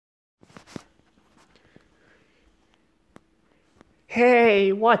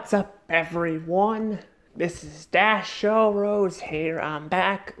Hey, what's up, everyone? This is Rose here. I'm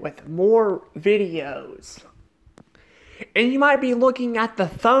back with more videos. And you might be looking at the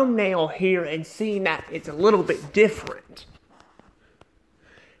thumbnail here and seeing that it's a little bit different.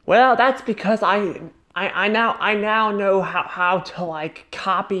 Well, that's because I now know how to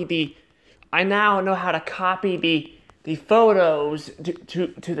copy the the photos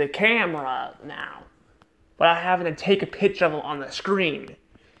to the camera now. But I having to take a picture of them on the screen.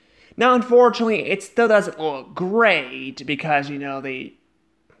 Now, unfortunately, it still doesn't look great because, you know, the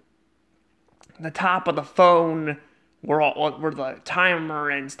top of the phone where the timer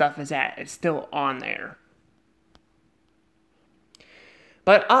and stuff is at, it's still on there.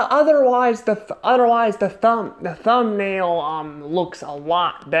 But otherwise, the thumbnail looks a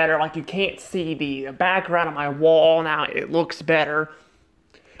lot better. Like, you can't see the background of my wall now. It looks better.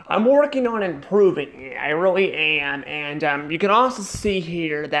 I'm working on improving it, I really am, and you can also see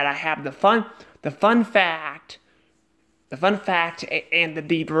here that I have the fun fact, and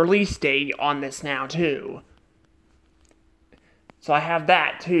the release date on this now too. So I have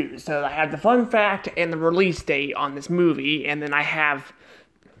that too. So I have the fun fact and the release date on this movie, and then I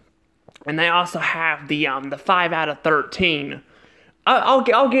also have the 5 out of 13.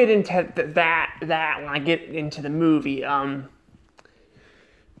 I'll get into that when I get into the movie.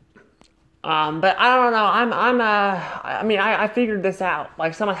 But I don't know. I figured this out.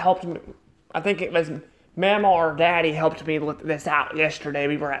 Like, someone helped me. I think it was Mama or Daddy helped me look this out yesterday.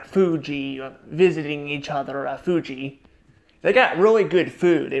 We were at Fuji, visiting each other at Fuji. They got really good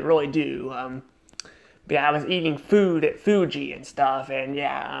food. They really do. But yeah, I was eating food at Fuji and stuff, and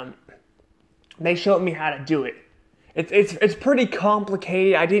yeah, they showed me how to do it. It's pretty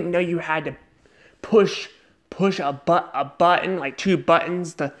complicated. I didn't know you had to push a button, like 2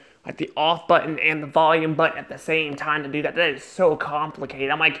 buttons, like the off button and the volume button at the same time to do that. That is so complicated.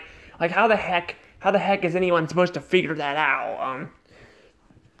 I'm like how the heck is anyone supposed to figure that out?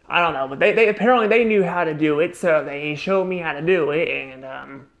 I don't know, but they apparently knew how to do it, so they showed me how to do it,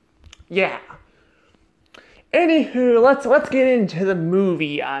 and yeah. Anywho, let's get into the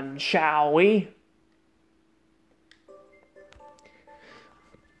movie, shall we?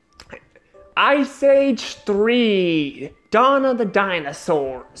 Ice Age 3, Dawn of the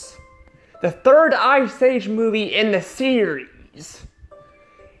Dinosaurs. The 3rd Ice Age movie in the series.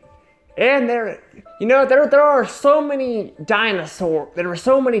 And there are so many dinosaurs. There were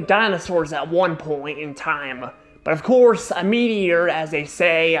so many dinosaurs at one point in time. But of course, a meteor, as they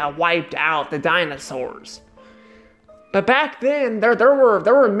say, wiped out the dinosaurs. But back then, there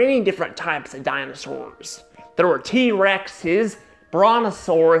were many different types of dinosaurs. There were T-Rexes,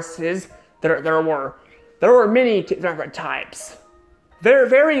 Brontosauruses. There were many different types. They're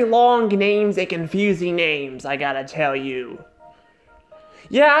very long names and confusing names, I gotta tell you.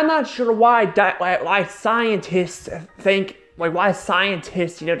 Yeah, I'm not sure why scientists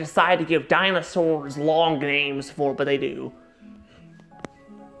decide to give dinosaurs long names for, but they do.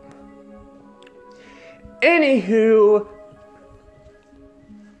 Anywho,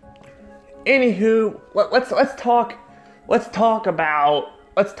 let's talk about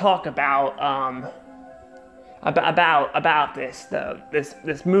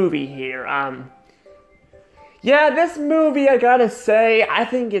this movie here. Yeah, this movie, I gotta say, I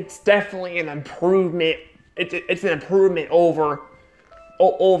think it's definitely an improvement. It's an improvement over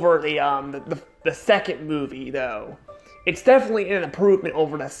the second movie, though. It's definitely an improvement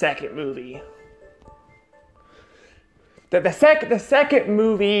over the second movie. The second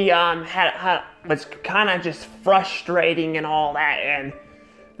movie was kind of just frustrating and all that, and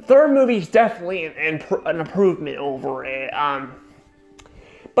the third movie is definitely an improvement over it.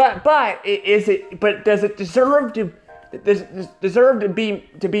 But does it deserve to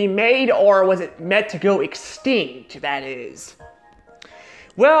be made, or was it meant to go extinct? That is.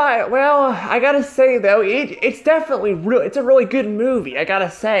 Well, I gotta say though, it's definitely it's a really good movie. I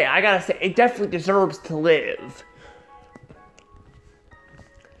gotta say, it definitely deserves to live.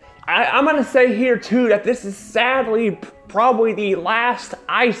 I'm gonna say here too that this is sadly probably the last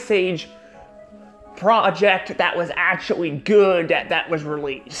Ice Age project that was actually good that was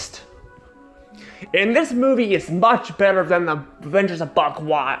released. And this movie is much better than The Adventures of Buck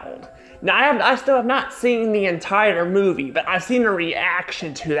Wild. Now, I still have not seen the entire movie, but I've seen a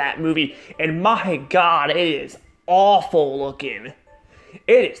reaction to that movie, and my God, it is awful looking.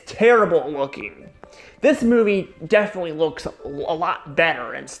 It is terrible looking. This movie definitely looks a lot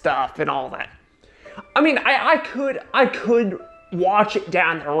better and stuff and all that. I mean, I could watch it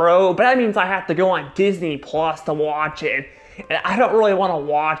down the road, but that means I have to go on Disney Plus to watch it, and I don't really want to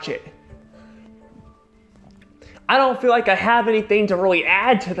watch it. I don't feel like I have anything to really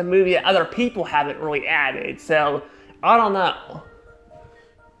add to the movie that other people haven't really added. So I don't know.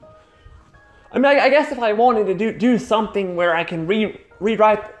 I mean, I guess if I wanted to do something where I can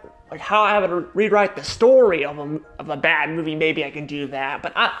rewrite, like how I would rewrite the story of a bad movie, maybe I can do that.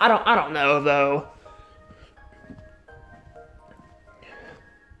 But I don't know though.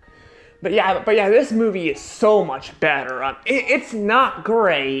 But yeah, this movie is so much better. It's not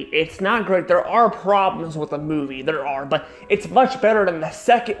great. It's not great. There are problems with the movie. There are, but it's much better than the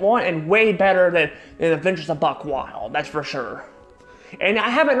second one and way better than Adventures of Buck Wild. That's for sure. And I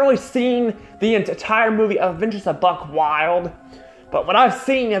haven't really seen the entire movie of Adventures of Buck Wild, but what I've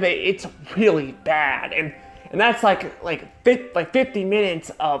seen of it, it's really bad. And that's like 50 minutes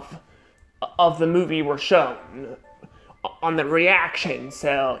of the movie were shown on the reaction,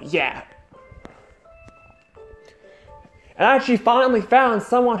 so yeah. And I actually finally found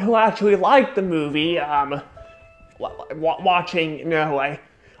someone who actually liked the movie, watching, you know,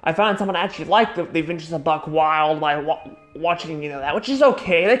 I found someone who actually liked the Adventures of Buck Wild by watching, you know, that, which is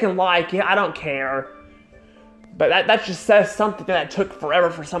okay, they can like it, I don't care. But that just says something that it took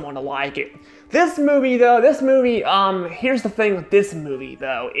forever for someone to like it. This movie, here's the thing with this movie,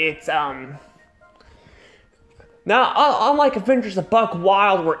 though, it's, now, unlike Adventures of Buck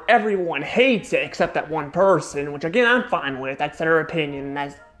Wild, where everyone hates it except that one person, which again I'm fine with, that's their opinion,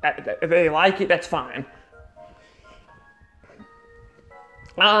 if they like it, that's fine.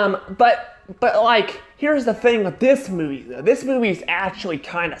 But like, here's the thing with this movie though. This movie is actually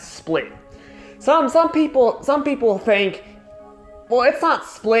kind of split. Some people think, well, it's not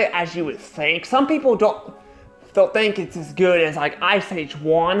split as you would think. Some people don't think it's as good as like Ice Age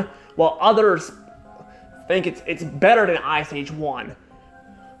 1, while others think it's better than Ice Age 1.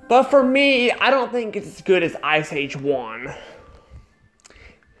 But for me, I don't think it's as good as Ice Age 1.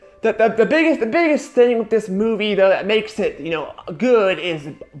 The biggest thing with this movie, though, that makes it, you know, good is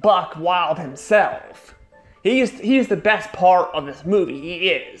Buck Wild himself. He's the best part of this movie. He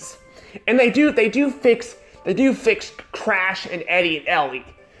is. And they do fix Crash and Eddie and Ellie.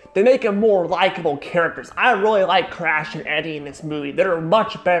 They make them more likable characters. I really like Crash and Eddie in this movie. They're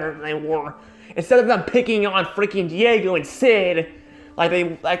much better than they were. Instead of them picking on freaking Diego and Sid, like they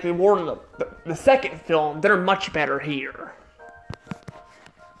were in the second film, they're much better here.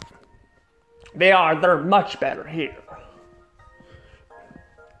 They're much better here.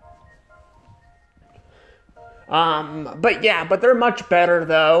 But they're much better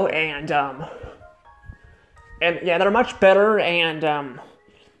though, and yeah, they're much better, and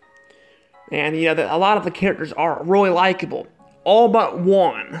you know, a lot of the characters are really likable, all but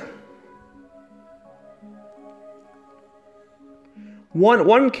one.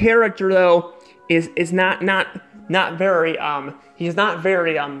 One character though is not very he's not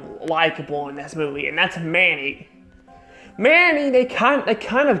very likable in this movie, and that's Manny. Manny, they kind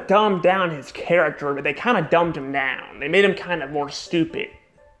of dumbed down his character, but they kind of dumbed him down. They made him kind of more stupid.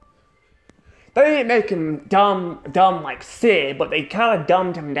 They didn't make him dumb like Sid, but they kind of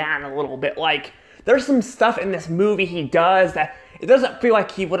dumbed him down a little bit. Like, there's some stuff in this movie he does that it doesn't feel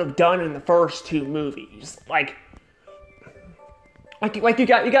like he would have done in the first two movies. Like you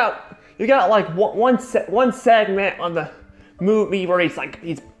got like one segment of the movie where he's like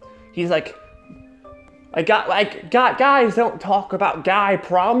guys don't talk about guy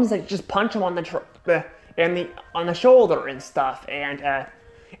problems. They just punch him on the shoulder and stuff. And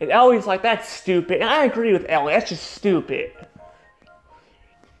Ellie's like, that's stupid. And I agree with Ellie. That's just stupid.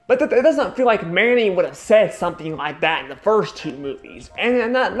 But it doesn't feel like Manny would have said something like that in the first two movies.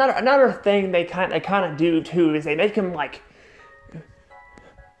 And another thing they kind of do too is they make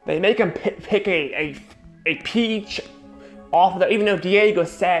him pick a peach off of the, even though Diego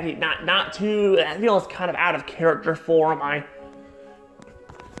said he not to, and I feel it's kind of out of character for him.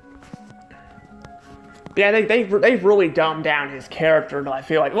 Yeah, they've really dumbed down his character, though, I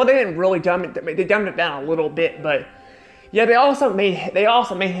feel like. Well, they didn't really they dumbed it down a little bit, but yeah, they also made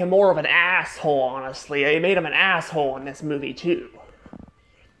him more of an asshole, honestly. They made him an asshole in this movie too.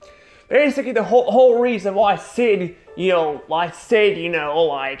 Basically, the whole reason why Sid, the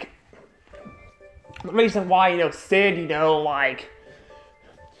reason why, Sid,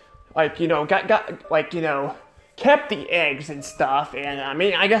 kept the eggs and stuff. And I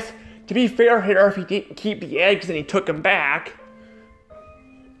mean, I guess to be fair here, if he didn't keep the eggs and he took them back,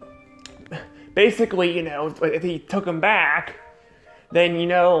 basically, if he took them back, then,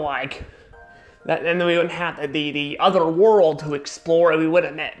 then we wouldn't have the other world to explore, and we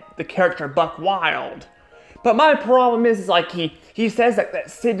wouldn't have met the character Buck Wild. But my problem is like, he says that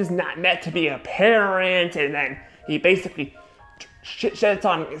Sid is not meant to be a parent, and then he basically shits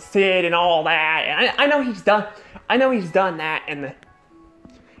on Sid and all that. And I know he's done I know he's done that in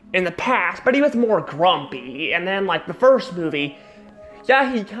the past, but he was more grumpy. And then like the first movie,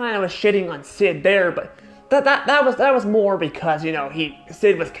 yeah, he kind of was shitting on Sid there, but that was more because, you know,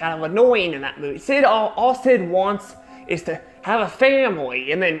 Sid was kind of annoying in that movie. All Sid wants is to have a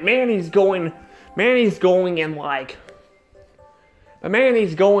family, and then Manny's going and like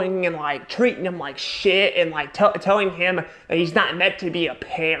treating him like shit and like telling him that he's not meant to be a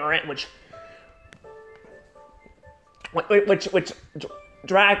parent, which it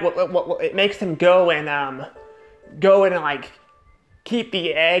makes him go and like keep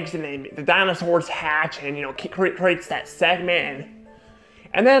the eggs, and then the dinosaurs hatch, and, you know, creates that segment,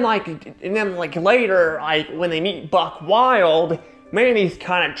 and then like later, like when they meet Buck Wild, Manny's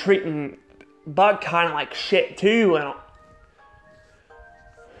kind of treating Buck kind of like shit too, and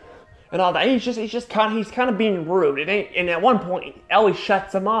all that. He's kind of being rude. And at one point, Ellie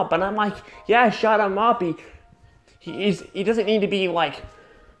shuts him up, and I'm like, yeah, shut him up. He doesn't need to be like.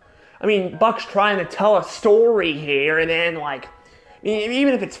 I mean, Buck's trying to tell a story here, and then like, I mean,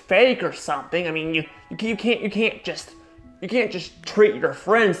 even if it's fake or something, I mean, you can't just treat your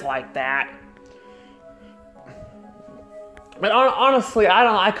friends like that. But honestly,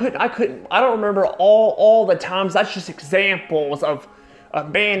 I don't remember all the times. That's just examples of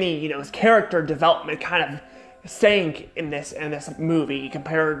Manny, you know, his character development kind of sank in this movie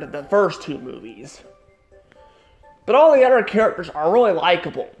compared to the first two movies. But all the other characters are really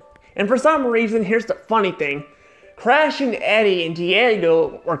likable. And for some reason, here's the funny thing. Crash and Eddie and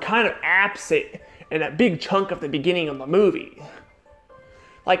Diego were kind of absent in a big chunk of the beginning of the movie.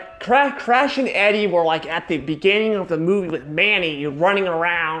 Like, Crash and Eddie were like at the beginning of the movie with Manny running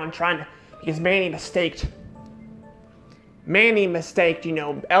around and trying to, because Manny mistaked, you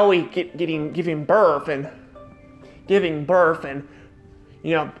know, Ellie giving birth, and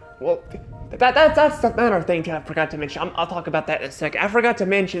you know, well, that's another thing I forgot to mention. I'll talk about that in a second. I forgot to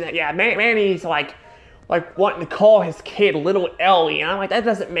mention that, yeah, Manny's like wanting to call his kid Little Ellie, and I'm like, that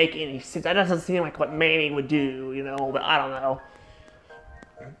doesn't make any sense. That doesn't seem like what Manny would do, you know, but I don't know.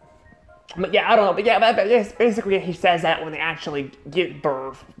 But yeah, I don't know, but yeah, basically he says that when they actually give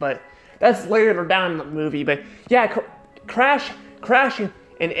birth, but that's later down in the movie. But yeah, Crash and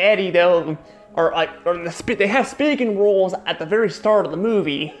Eddie, though, they have speaking roles at the very start of the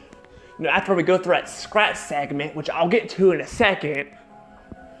movie, you know, after we go through that scratch segment, which I'll get to in a second.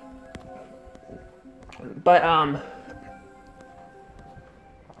 But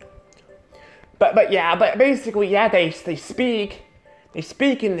basically, yeah, they speak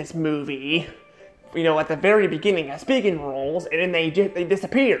in this movie, you know, at the very beginning as speaking roles, and then they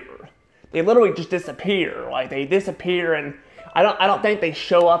disappear. They literally just disappear. Like, they disappear, and I don't think they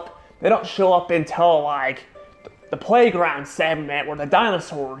show up. They don't show up until like the playground segment where the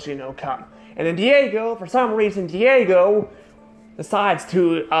dinosaurs, you know, come. And then Diego, for some reason, decides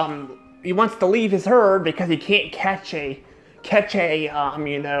to he wants to leave his herd because he can't catch a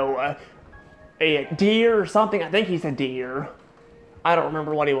deer or something. I think he's a deer. I don't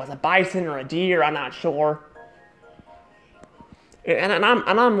remember what he was, a bison or a deer, I'm not sure. And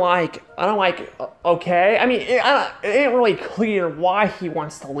I'm like, okay. I mean, it ain't really clear why he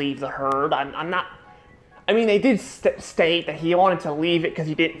wants to leave the herd. I'm not. I mean, they did state that he wanted to leave it because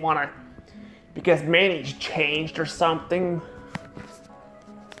he didn't want to, because Manny's changed or something.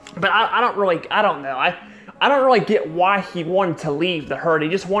 But I don't know. I don't really get why he wanted to leave the herd. He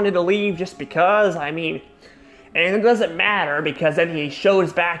just wanted to leave just because. I mean, and it doesn't matter because then he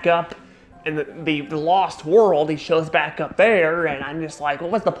shows back up in the Lost World. He shows back up there, and I'm just like, well,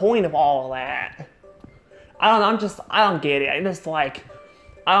 what's the point of all of that? I don't know. I don't get it. I'm just like,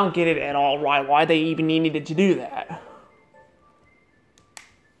 I don't get it at all. Right? Why they even needed to do that?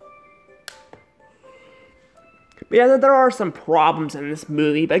 But yeah, there are some problems in this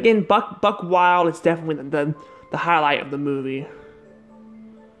movie. But again, Buck Wild is definitely the highlight of the movie.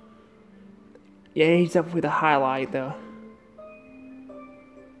 Yeah, he's definitely the highlight, though.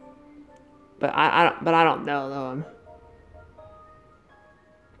 But I don't know, though.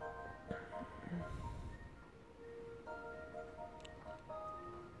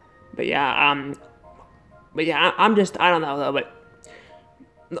 But yeah, I'm just, I don't know, though.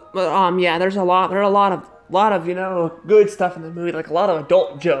 But yeah, there are a lot of, you know, good stuff in the movie, like a lot of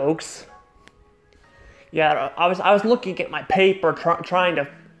adult jokes. Yeah, I was looking at my paper, trying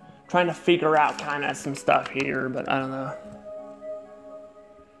to figure out kind of some stuff here, but I don't know.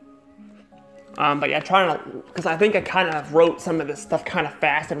 But yeah, because I think I kind of wrote some of this stuff kind of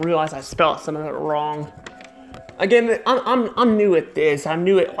fast and realized I spelled some of it wrong. Again, I'm new at this. I'm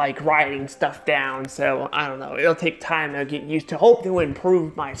new at like writing stuff down, so I don't know. It'll take time to get used to. Hope to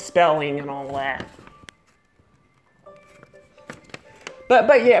improve my spelling and all that.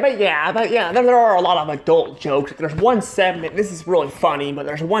 but yeah, there are a lot of adult jokes. There's one segment, this is really funny, but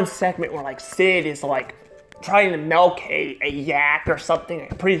there's one segment where like Sid is like trying to milk a yak or something,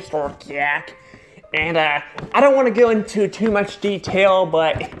 a prehistoric yak. And I don't want to go into too much detail,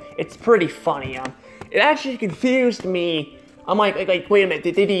 but it's pretty funny. It actually confused me. I'm like, wait a minute,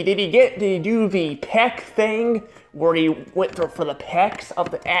 did he do the peck thing where he went for the pecs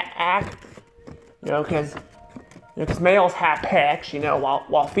of the act? You know, because males have pecs, you know,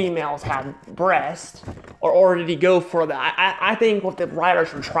 while females have breasts. Or did he go for the? I think what the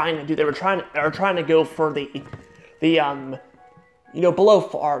writers were trying to do, they were trying to go for the you know, below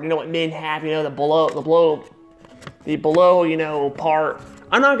part, you know what men have, you know, the below, you know, part.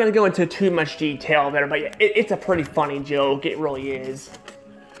 I'm not gonna go into too much detail there, but it's a pretty funny joke. It really is.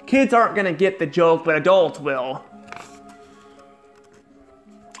 Kids aren't gonna get the joke, but adults will.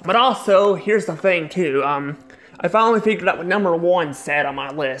 But also, here's the thing too. I finally figured out what number 1 said on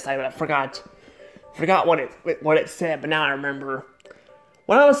my list. I forgot what it said, but now I remember.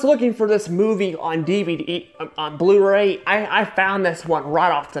 When I was looking for this movie on DVD, on Blu-ray, I found this one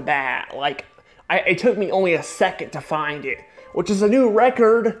right off the bat. Like, it took me only a second to find it, which is a new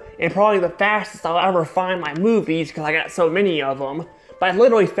record and probably the fastest I'll ever find my movies because I got so many of them. But I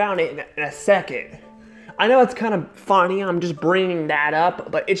literally found it in a second. I know it's kind of funny, I'm just bringing that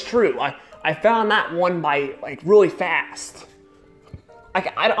up, but it's true. I found that one by, like, really fast.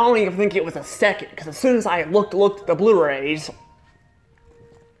 I don't even think it was a second, because as soon as I looked at the Blu-rays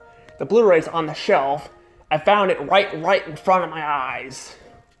on the shelf, I found it right in front of my eyes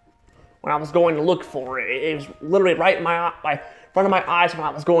when I was going to look for it. It was literally right in front of my eyes when I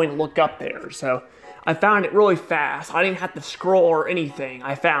was going to look up there. So I found it really fast. I didn't have to scroll or anything.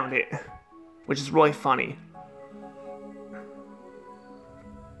 I found it, which is really funny.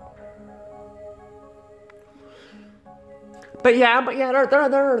 But yeah,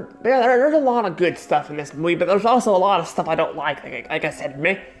 there's a lot of good stuff in this movie, but there's also a lot of stuff I don't like. Like I said,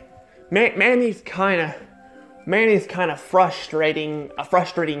 Manny's kind of frustrating, a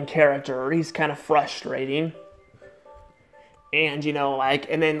frustrating character. He's kind of frustrating. And, you know, like,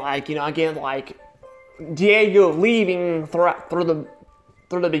 and then, like, you know, again, like, Diego leaving through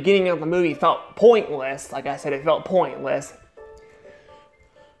the beginning of the movie felt pointless. Like I said, it felt pointless.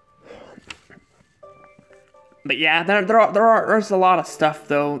 But yeah, there's a lot of stuff,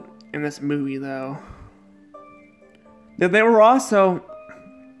 though, in this movie, though. They were also...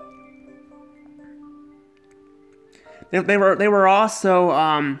 They were also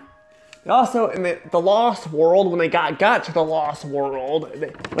in the Lost World, when they got to the Lost World,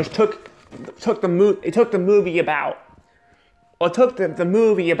 which took the movie about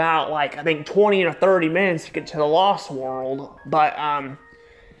like, I think 20 or 30 minutes to get to the Lost World, but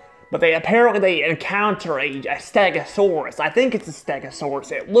they apparently encounter a Stegosaurus. I think it's a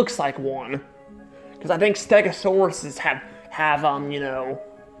Stegosaurus. It looks like one, because I think Stegosauruses have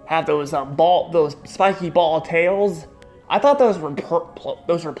those spiky ball tails. I thought those were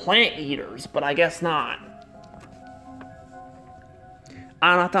plant eaters, but I guess not.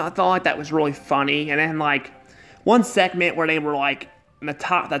 I thought like that was really funny. And then like one segment where they were like in the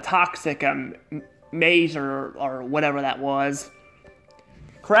toxic maze or whatever that was.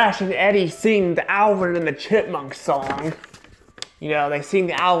 Crash and Eddie sing the Alvin and the Chipmunks song. You know, they sing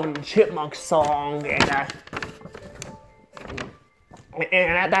the Alvin and the Chipmunks song, and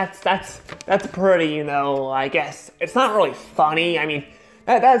that's pretty, you know, I guess. It's not really funny. I mean,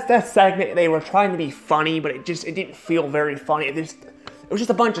 that segment, they were trying to be funny, but it didn't feel very funny. It was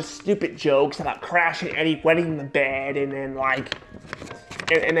just a bunch of stupid jokes about Crash and Eddie wetting the bed, and then like,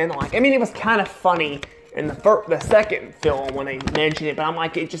 I mean, it was kind of funny in the second film when they mentioned it, but I'm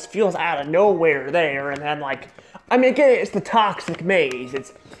like, it just feels out of nowhere there, and then like, I mean, again, it's the toxic maze.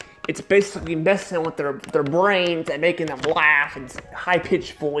 It's basically messing with their brains and making them laugh and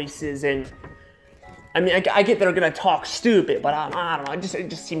high-pitched voices, and I mean, I get they're gonna talk stupid, but I don't know, it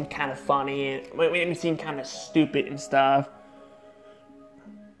just seemed kind of funny, and it made me seem kind of stupid and stuff.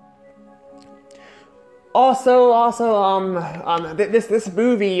 Also, this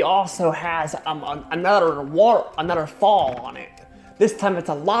movie also has another fall on it. This time it's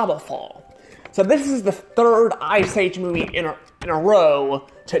a lava fall. So this is the third Ice Age movie in a row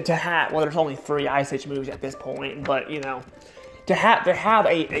to have. Well, there's only 3 Ice Age movies at this point, but you know, to have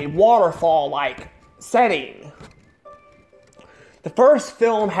a waterfall like setting. The first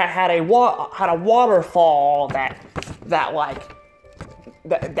film had a waterfall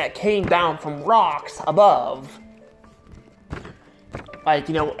that came down from rocks above. Like,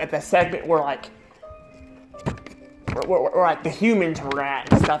 you know, at the segment where like where like the humans were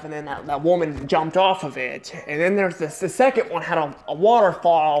at and stuff, and then that woman jumped off of it. And then there's the second one had a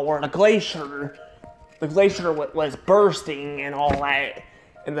waterfall where the glacier was bursting and all that,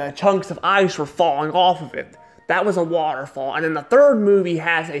 and the chunks of ice were falling off of it. That was a waterfall. And then the third movie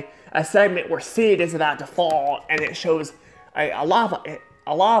has a segment where Sid is about to fall, and it shows a lava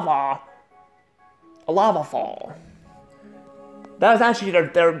fall. That was actually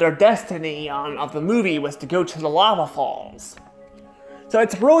their destiny of the movie, was to go to the lava falls. So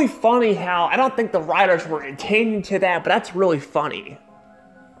it's really funny how, I don't think the writers were intending to that, but that's really funny.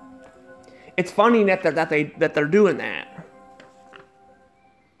 It's funny that they're doing that.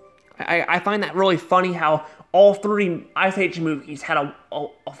 I find that really funny how all three Ice Age movies had a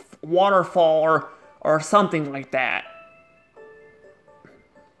waterfall or something like that.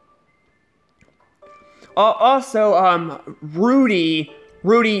 Also, Rudy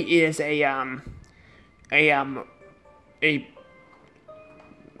is a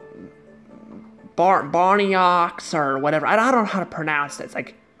Barney-ox or whatever. I don't know how to pronounce it. It's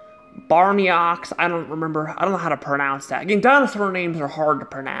like Barney-ox. I don't know how to pronounce that. Again, dinosaur names are hard to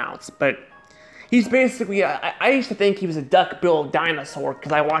pronounce, but he's basically, I used to think he was a duck-billed dinosaur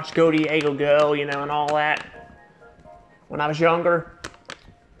because I watched Go Diego Go, and all that when I was younger.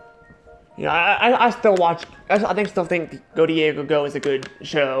 I still watch, still think Go Diego Go is a good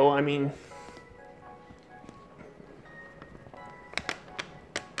show. I mean,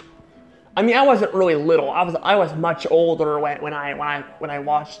 I wasn't really little. I was much older when I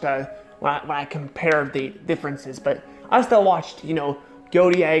watched when I compared the differences. But I still watched Go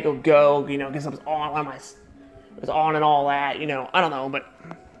Diego Go because it was on and all that. I don't know, but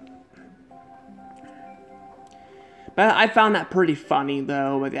I found that pretty funny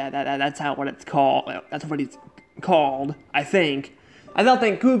though. But yeah, that's what it's called. That's what it's called. I think. I don't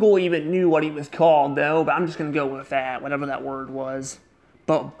think Google even knew what he was called though. But I'm just gonna go with that, whatever that word was.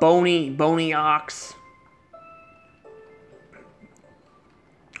 But bony ox.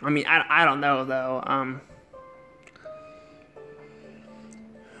 I don't know though.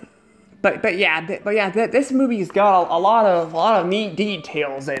 But yeah, this movie's got a lot of neat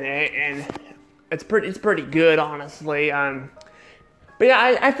details in it, and it's pretty good, honestly. But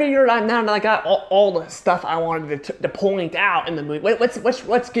yeah, I figured now that I got all the stuff I wanted to point out in the movie. Let's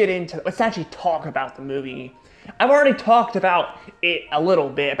actually talk about the movie. I've already talked about it a little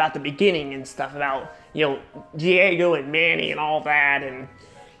bit, about the beginning and stuff, about Diego and Manny and all that,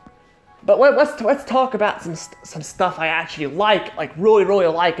 but let's talk about some stuff I actually really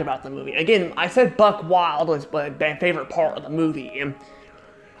like about the movie. Again, I said Buck Wild was my favorite part of the movie, and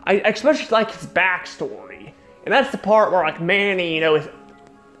I especially like his backstory, and that's the part where Manny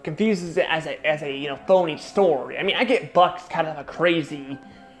confuses it as a phony story. I get Buck's kind of a crazy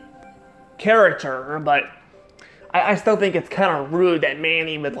character, but I still think it's kind of rude that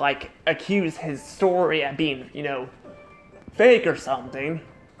Manny would accuse his story of being fake or something.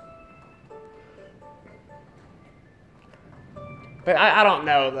 But I don't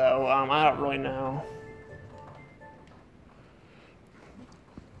know though. I don't really know.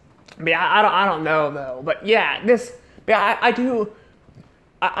 But yeah, I don't know though. But yeah, I do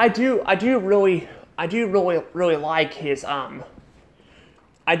really like his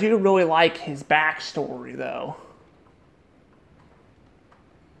I do really like his backstory though.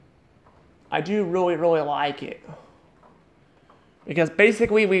 I do really like it. Because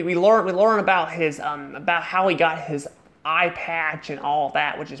basically we learn about his about how he got his eye patch and all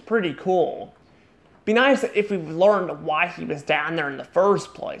that, which is pretty cool. Be nice if we learned why he was down there in the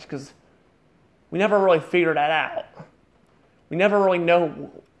first place, because we never really figured that out. We never really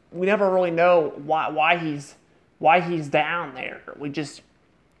know why he's down there.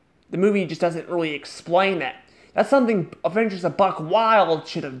 The movie just doesn't really explain that. That's something Adventures of Buck Wild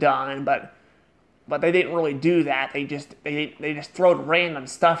should have done, but they didn't really do that. They just throwed random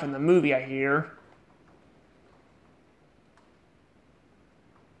stuff in the movie, I hear.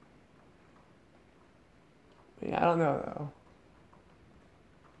 Yeah, I don't know though.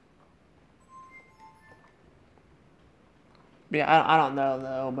 Yeah, I don't know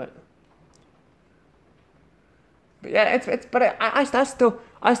though, but yeah,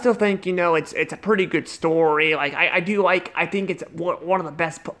 I still think it's a pretty good story. I think it's one of the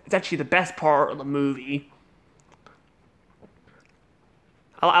best. It's actually the best part of the movie.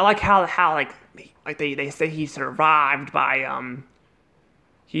 I like how they say he survived by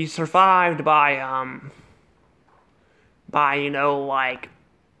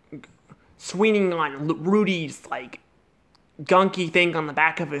swinging on Rudy's gunky thing on the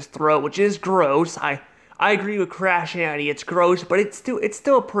back of his throat, which is gross. I agree with Crash Andy, it's gross, but it's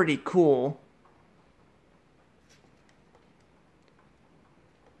still pretty cool.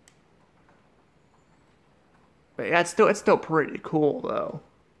 yeah, it's still pretty cool though.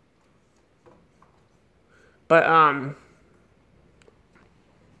 But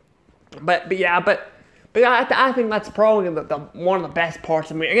but yeah, I think that's probably the one of the best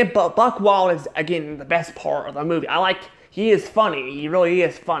parts of the movie. Again, Buck Wild is again the best part of the movie. He is funny. He really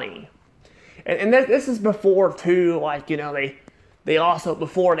is funny. And this is before too, like, you know, they also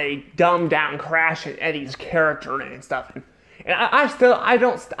before they dumb down Crash and Eddie's character and stuff. And I still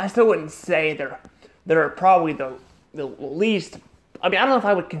wouldn't say they're probably the least. I mean, I don't know if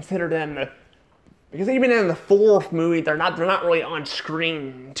I would consider them because even in the fourth movie, they're not really on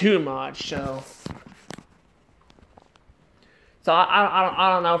screen too much. So I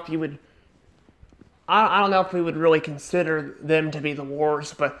don't know if you would. I don't know if we would really consider them to be the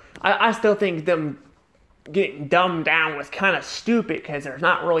worst, but I still think them getting dumbed down was kind of stupid because there's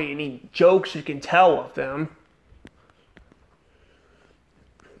not really any jokes you can tell of them.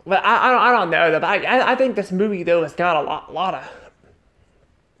 But I don't know. But I think this movie though has got a lot of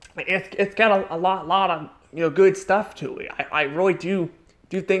it's got a lot of, you know, good stuff to it. I really do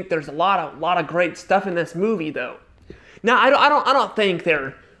think there's a lot of great stuff in this movie though. Now I don't think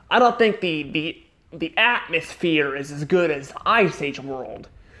the atmosphere is as good as Ice Age World.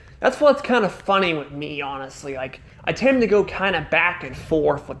 That's what's kind of funny with me, honestly. Like, I tend to go kind of back and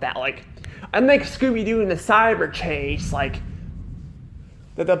forth with that. Like, I think Scooby-Doo and the Cyber Chase, like,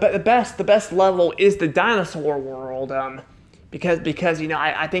 the best level is the Dinosaur World, because you know,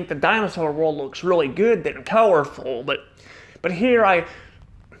 I think the Dinosaur World looks really good and colorful, but here I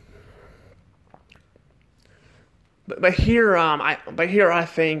think,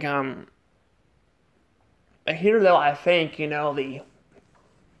 you know,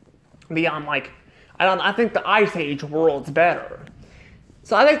 I think the Ice Age World's better.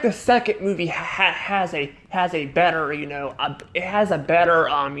 So I think the second movie has a better, you know, it has a better,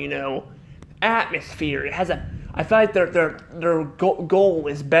 you know, atmosphere. I feel like their goal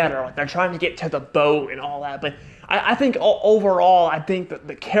is better. Like, they're trying to get to the boat and all that. But I think overall, I think that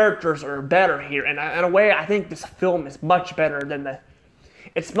the characters are better here. And in a way, I think this film is much better than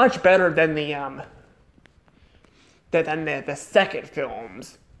it's much better than the second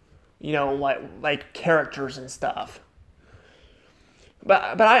films, you know, like characters and stuff.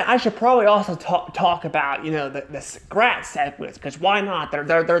 But I should probably also talk about, you know, the Scrat segments, because why not? They're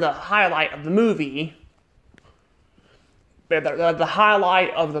the highlight of the movie. They're the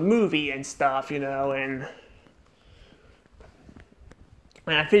highlight of the movie and stuff, you know, and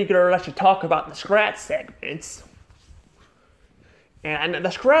I figured I should talk about the Scrat segments. And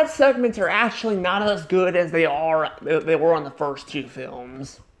the Scrat segments are actually not as good as they were on the first two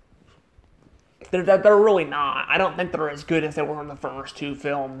films. They're really not. I don't think they're as good as they were in the first two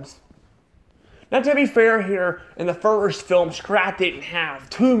films. Now, to be fair here, in the first film, Scrat didn't have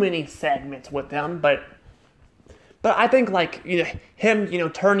too many segments with them, but I think, like, you know, him, you know,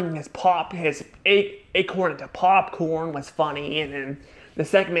 turning his acorn into popcorn was funny, and then the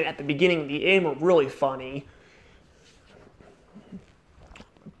segment at the beginning and the end were really funny.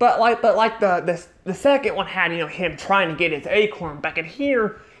 But the second one had, you know, him trying to get his acorn back, and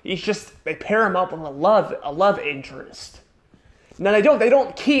here they pair him up with a love interest. Now they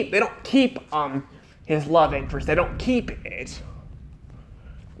don't keep his love interest. They don't keep it,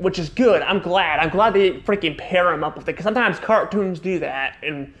 which is good. I'm glad they didn't freaking pair him up with it, because sometimes cartoons do that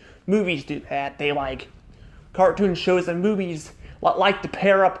and movies do that. They like cartoon shows and movies like to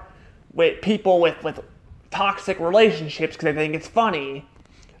pair up with people with toxic relationships because they think it's funny.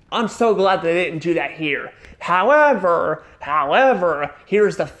 I'm so glad they didn't do that here. However,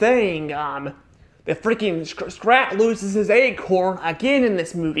 here's the thing, the freaking Scrat loses his acorn again in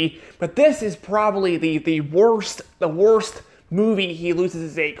this movie, but this is probably the worst movie he loses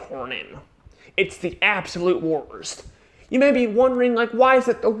his acorn in. It's the absolute worst. You may be wondering, like, why is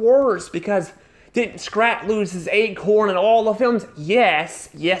it the worst? Because didn't Scrat lose his acorn in all the films? Yes,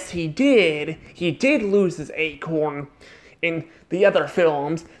 he did. He did lose his acorn in the other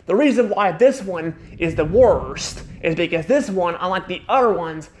films. The reason why this one is the worst is because this one, unlike the other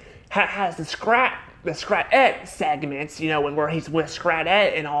ones, has the Scrat-ette segments, you know, where he's with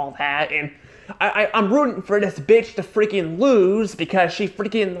Scrat-ette and all that, and I'm rooting for this bitch to freaking lose because she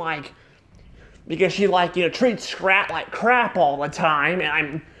freaking, like, you know, treats Scrat like crap all the time,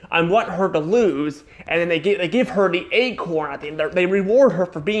 and I want her to lose, and then they give her the acorn. I think they reward her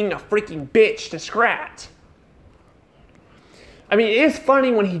for being a freaking bitch to Scrat. I mean, it is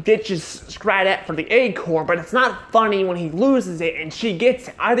funny when he ditches Scrat-ette for the acorn, but it's not funny when he loses it and she gets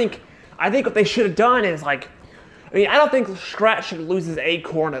it. I think what they should have done is, like, I mean, I don't think Scrat should lose his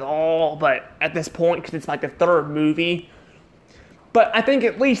acorn at all, but at this point, because it's like the third movie. But I think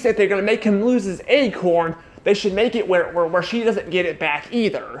at least if they're going to make him lose his acorn, they should make it where she doesn't get it back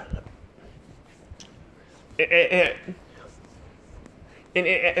either. It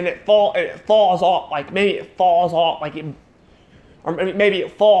falls off, like maybe it falls off, like it, or maybe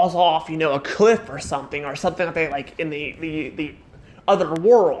it falls off, you know, a cliff or something like that, like in the other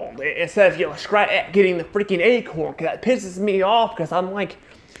world, instead of, you know, Scrat getting the freaking acorn. Cause that pisses me off, because I'm like,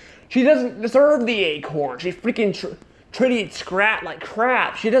 she doesn't deserve the acorn. She freaking treated Scrat like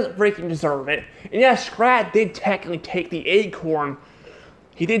crap. She doesn't freaking deserve it. And yeah, Scrat did technically take the acorn.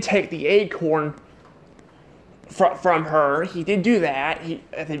 He did take the acorn from her. He did do that.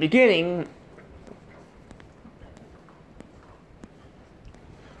 At the beginning.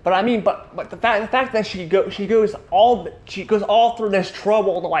 But I mean, but the fact that she goes all through this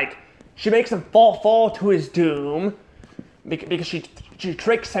trouble to, like, she makes him fall to his doom, because she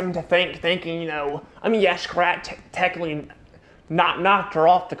tricks him to thinking, you know, I mean, yeah, Scrat technically knocked her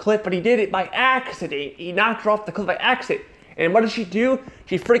off the cliff, but he did it by accident. He knocked her off the cliff by accident. And what does she do?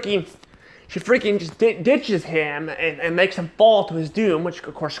 She freaking just ditches him and makes him fall to his doom, which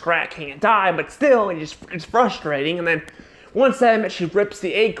of course Scrat can't die, but still, it's frustrating. And then one segment, she rips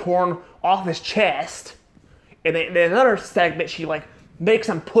the acorn off his chest, and then another segment, she, like, makes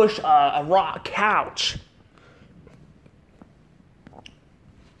him push a rock couch.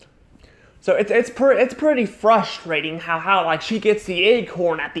 So it's pretty frustrating how like she gets the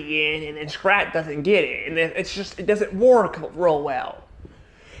acorn at the end, and then Scrat doesn't get it, and it doesn't work real well.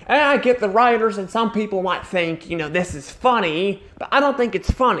 And I get the writers, and some people might think, you know, this is funny, but I don't think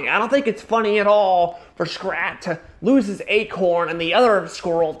it's funny. I don't think it's funny at all for Scrat to lose his acorn and the other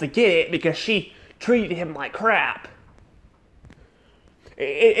squirrel to get it because she treated him like crap.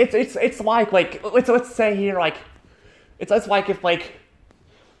 It's like let's say here, like, it's like if, like,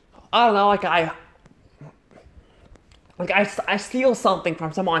 I don't know, like I steal something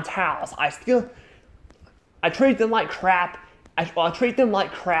from someone's house. I treat them like crap. I treat them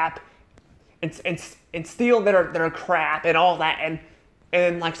like crap, and steal their crap and all that,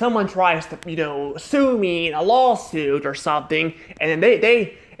 and like someone tries to, you know, sue me in a lawsuit or something, and then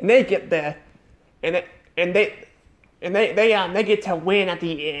they get the they get to win at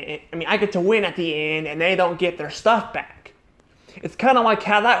the end. I mean, I get to win at the end, and they don't get their stuff back. It's kind of like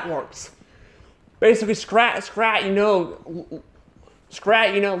how that works. Basically, Scrat, you know,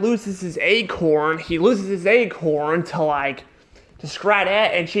 loses his acorn. He loses his acorn to Scratette,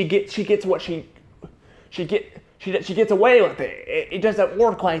 and she gets what she gets away with it. It doesn't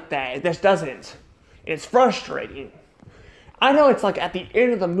work like that. It just doesn't. It's frustrating. I know it's like at the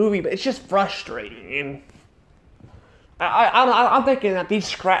end of the movie, but it's just frustrating. And I'm thinking that these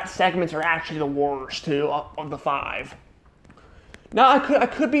Scrat segments are actually the worst too of the 5. Now I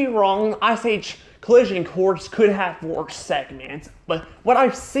could be wrong. Ice Age Collision Course could have worse segments, but what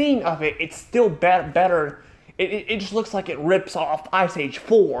I've seen of it, it's still better. It just looks like it rips off Ice Age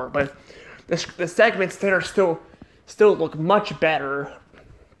 4, but the segments there still look much better.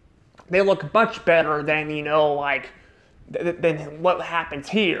 They look much better than, you know, like, than what happens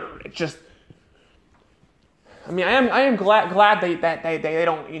here. It's just, I mean, I am glad that they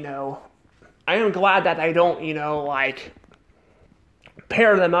don't, you know, I am glad that they don't, you know, like,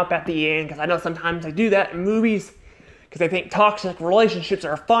 pair them up at the end, because I know sometimes they do that in movies because they think toxic relationships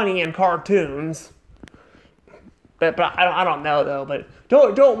are funny in cartoons. But I don't know though. But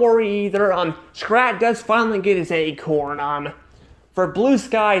don't worry either. Scrat does finally get his acorn. For Blue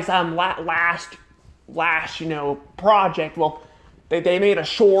Sky's last you know, project. Well, they made a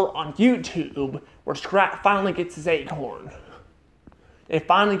short on YouTube where Scrat finally gets his acorn. They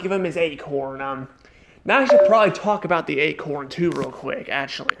finally give him his acorn. Now I should probably talk about the acorn too real quick,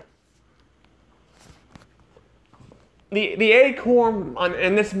 actually. The acorn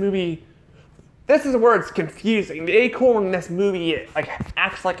in this movie, this is where it's confusing. The acorn in this movie, like,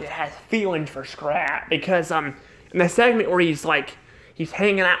 acts like it has feelings for Scrat, because in the segment where he's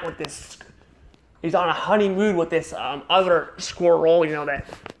hanging out with this, he's on a honeymoon with this other squirrel, you know, that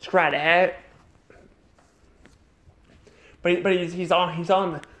Scrat had. But he's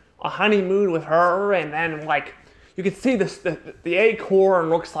on a honeymoon with her, and then, like, you can see the acorn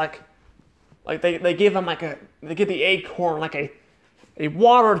looks like they give him they give the acorn like a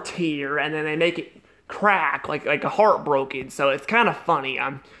water tear, and then they make it crack like a heart broken. So it's kind of funny.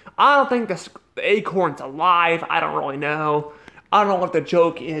 I don't think the acorn's alive. I don't really know. I don't know what the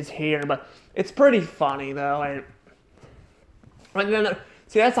joke is here, but it's pretty funny though. And then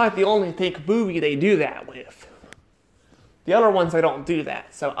see, that's like the only movie they do that with. The other ones, they don't do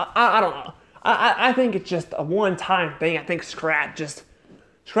that. So I don't know. I think it's just a one-time thing. I think Scrat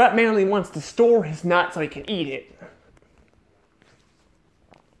mainly wants to store his nut so he can eat it.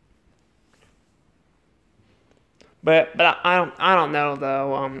 But I don't know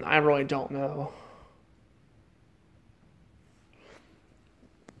though. I really don't know.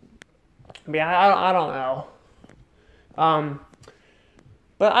 Yeah, I don't know.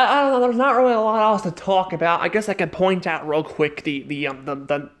 But I don't know. There's not really a lot else to talk about. I guess I could point out real quick the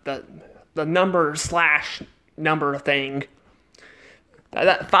number thing.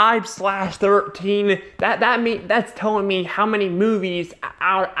 That 5/13. That's telling me how many movies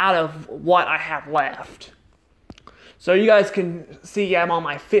out of what I have left. So you guys can see I'm on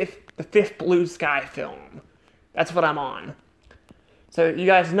the fifth Blue Sky film. That's what I'm on. So you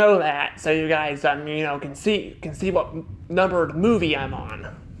guys know that. So you guys can see what numbered movie I'm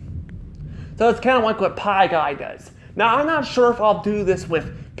on. So it's kind of like what Pie Guy does. Now I'm not sure if I'll do this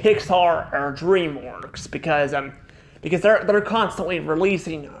with Pixar or DreamWorks because they're constantly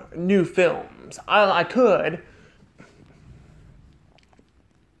releasing new films. I could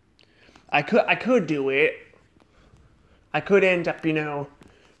do it. I could end up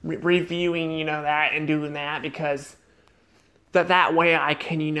reviewing that and doing that because that way I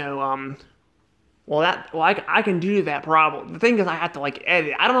can I can do that probably. The thing is I have to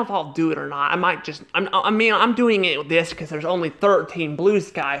edit. I don't know if I'll do it or not. I might just I'm doing it with this because there's only 13 Blue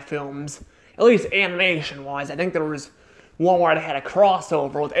Sky films, at least animation wise. I think there was one where I had a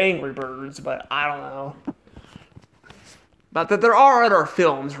crossover with Angry Birds, but I don't know. But there are other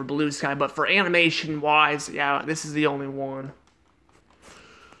films for Blue Sky, but for animation wise, yeah, this is the only one.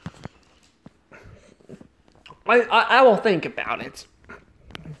 I will think about it.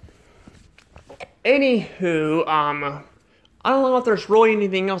 Anywho, I don't know if there's really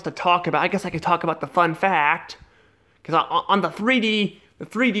anything else to talk about. I guess I could talk about the fun fact, because on the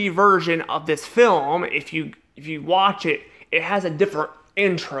 3D version of this film, if you watch it, it has a different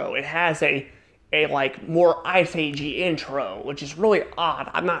intro. It has a more Ice Agey intro, which is really odd.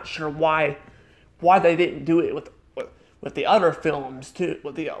 I'm not sure why they didn't do it with the other films too.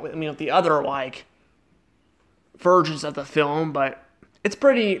 With the other versions of the film, but it's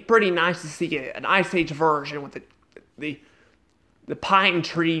pretty nice to see an Ice Age version with the pine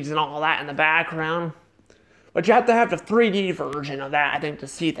trees and all that in the background. But you have to have the 3D version of that, I think, to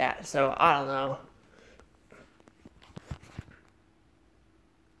see that. So I don't know.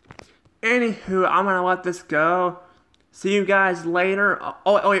 Anywho, I'm gonna let this go. See you guys later.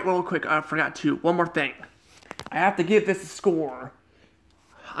 Oh wait, real quick, I forgot one more thing. I have to give this a score.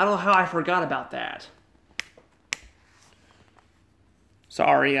 I don't know how I forgot about that.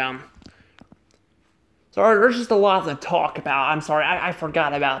 Sorry, there's just a lot to talk about. I'm sorry, I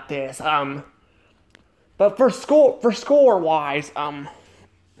forgot about this. But for score wise,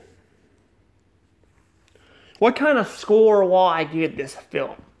 what kind of score will I give this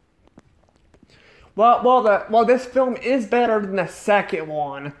film? Well, this film is better than the second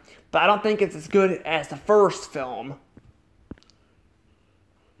one, but I don't think it's as good as the first film.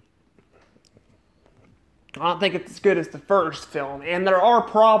 I don't think it's as good as the first film, and there are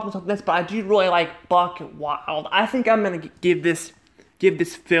problems with this, but I do really like Buck Wild. I think I'm gonna give this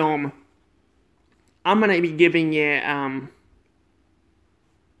film. I'm gonna be giving it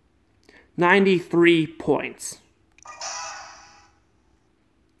 93 points.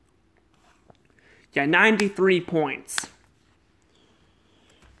 Yeah, 93 points.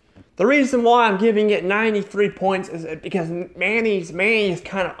 The reason why I'm giving it 93 points is because Manny's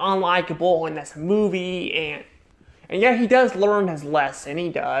kind of unlikable in this movie, and yeah, he does learn his lesson, he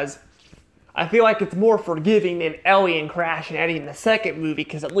does. I feel like it's more forgiving than Ellie and Crash and Eddie in the second movie,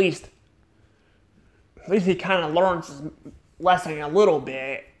 because at least he kind of learns his lesson a little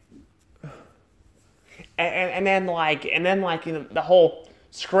bit. And then the whole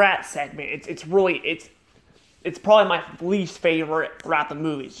Scrat segment, it's probably my least favorite throughout the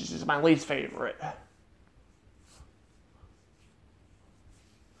movie. It's just my least favorite.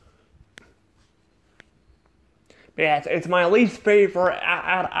 But yeah, it's my least favorite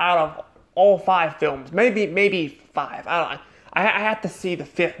out of all 5 films. Maybe 5. I don't know. I have to see the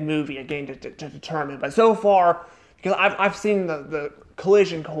 5th movie again to determine. But so far, because I've seen the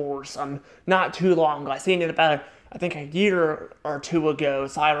Collision Course not too long ago. I seen it about I think a year or 2 ago,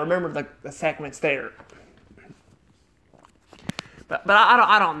 so I remember the segments there. But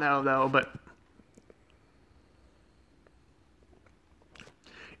I don't know though. But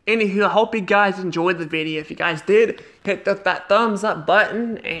anywho, I hope you guys enjoyed the video. If you guys did, hit that thumbs up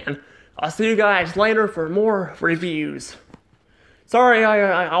button, and I'll see you guys later for more reviews. Sorry,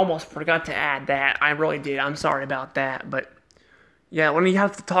 I almost forgot to add that. I really did. I'm sorry about that. But yeah, when you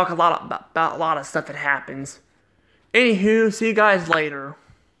have to talk a lot about a lot of stuff that happens. Anywho, see you guys later.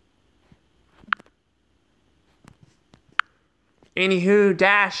 Anywho,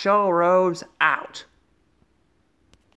 Dash Show Rose out.